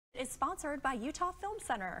is sponsored by Utah Film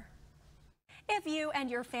Center. If you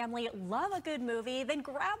and your family love a good movie, then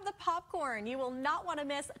grab the popcorn. You will not want to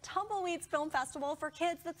miss Tumbleweeds Film Festival for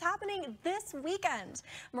Kids that's happening this weekend.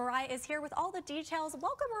 Mariah is here with all the details.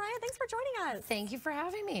 Welcome, Mariah. Thanks for joining us. Thank you for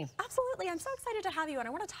having me. Absolutely. I'm so excited to have you, and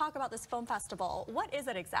I want to talk about this film festival. What is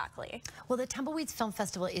it exactly? Well, the Tumbleweeds Film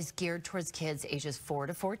Festival is geared towards kids ages 4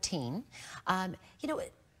 to 14.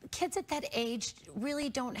 Kids at that age really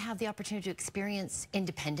don't have the opportunity to experience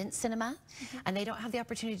independent cinema, and they don't have the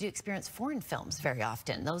opportunity to experience foreign films very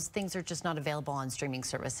often. Those things are just not available on streaming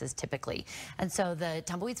services typically. And so the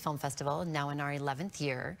Tumbleweeds Film Festival, now in our 11th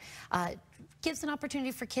year, gives an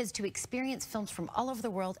opportunity for kids to experience films from all over the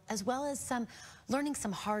world, as well as learning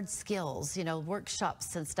some hard skills,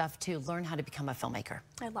 workshops and stuff to learn how to become a filmmaker.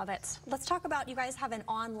 I love it. Let's talk about, you guys have an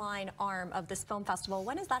online arm of this film festival.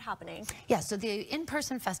 When is that happening? Yeah, so the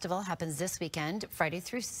in-person festival happens this weekend, Friday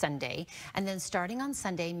through Sunday, and then starting on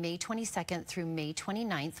Sunday, May 22nd through May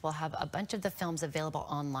 29th, we'll have a bunch of the films available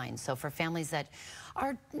online. So for families that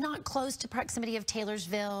are not close to proximity of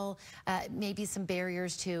Taylorsville, maybe some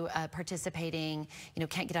barriers to participating,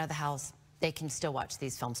 can't get out of the house, they can still watch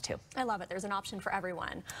these films too. I love it. There's an option for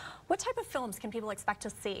everyone. What type of films can people expect to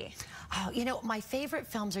see? Oh, my favorite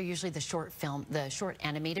films are usually the short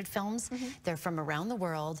animated films. They're from around the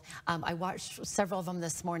world. I watched several of them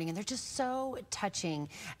this morning, and they're just so touching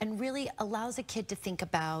and really allows a kid to think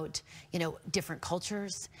about, different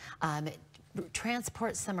cultures.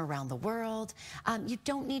 Transports them around the world. You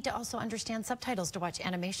don't need to also understand subtitles to watch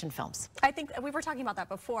animation films. I think we were talking about that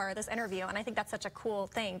before this interview, and I think that's such a cool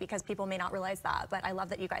thing because people may not realize that, but I love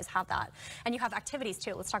that you guys have that. And you have activities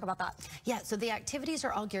too. Let's talk about that. Yeah, so the activities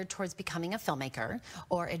are all geared towards becoming a filmmaker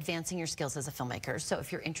or advancing your skills as a filmmaker. So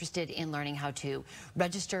if you're interested in learning how to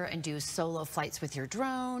register and do solo flights with your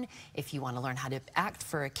drone, if you want to learn how to act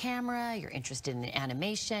for a camera, you're interested in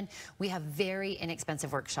animation, we have very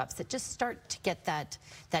inexpensive workshops that just start to get that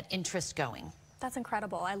interest going. That's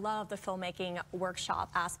incredible. I love the filmmaking workshop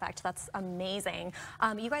aspect. That's amazing.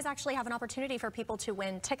 You guys actually have an opportunity for people to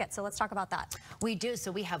win tickets, so let's talk about that. We do.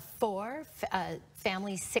 So we have 4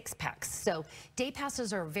 family 6-packs. So day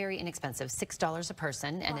passes are very inexpensive, $6 a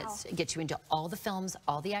person, and it gets you into all the films,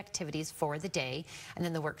 all the activities for the day, and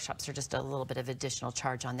then the workshops are just a little bit of additional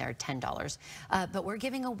charge on there, $10. But we're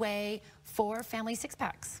giving away 4 family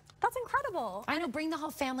 6-packs. That's incredible. I know, bring the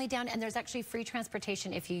whole family down, and there's actually free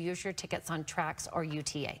transportation if you use your tickets on Trax or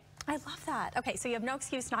UTA. I love that. Okay, so you have no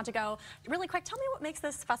excuse not to go. Really quick, tell me what makes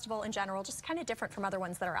this festival in general just kind of different from other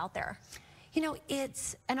ones that are out there.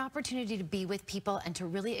 It's an opportunity to be with people and to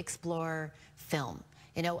really explore film.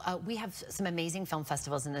 We have some amazing film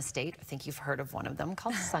festivals in the state. I think you've heard of one of them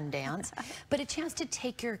called Sundance. But a chance to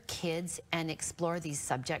take your kids and explore these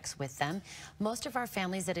subjects with them. Most of our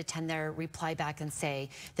families that attend there reply back and say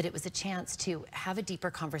that it was a chance to have a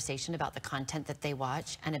deeper conversation about the content that they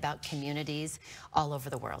watch and about communities all over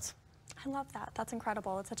the world. I love that. That's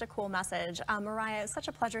incredible. It's such a cool message. Mariah, it's such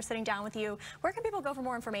a pleasure sitting down with you. Where can people go for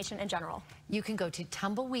more information in general? You can go to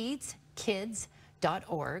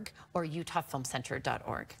tumbleweedskids.org or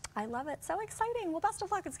utahfilmcenter.org. I love it. So exciting. Well, best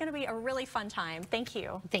of luck. It's going to be a really fun time. Thank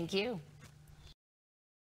you. Thank you.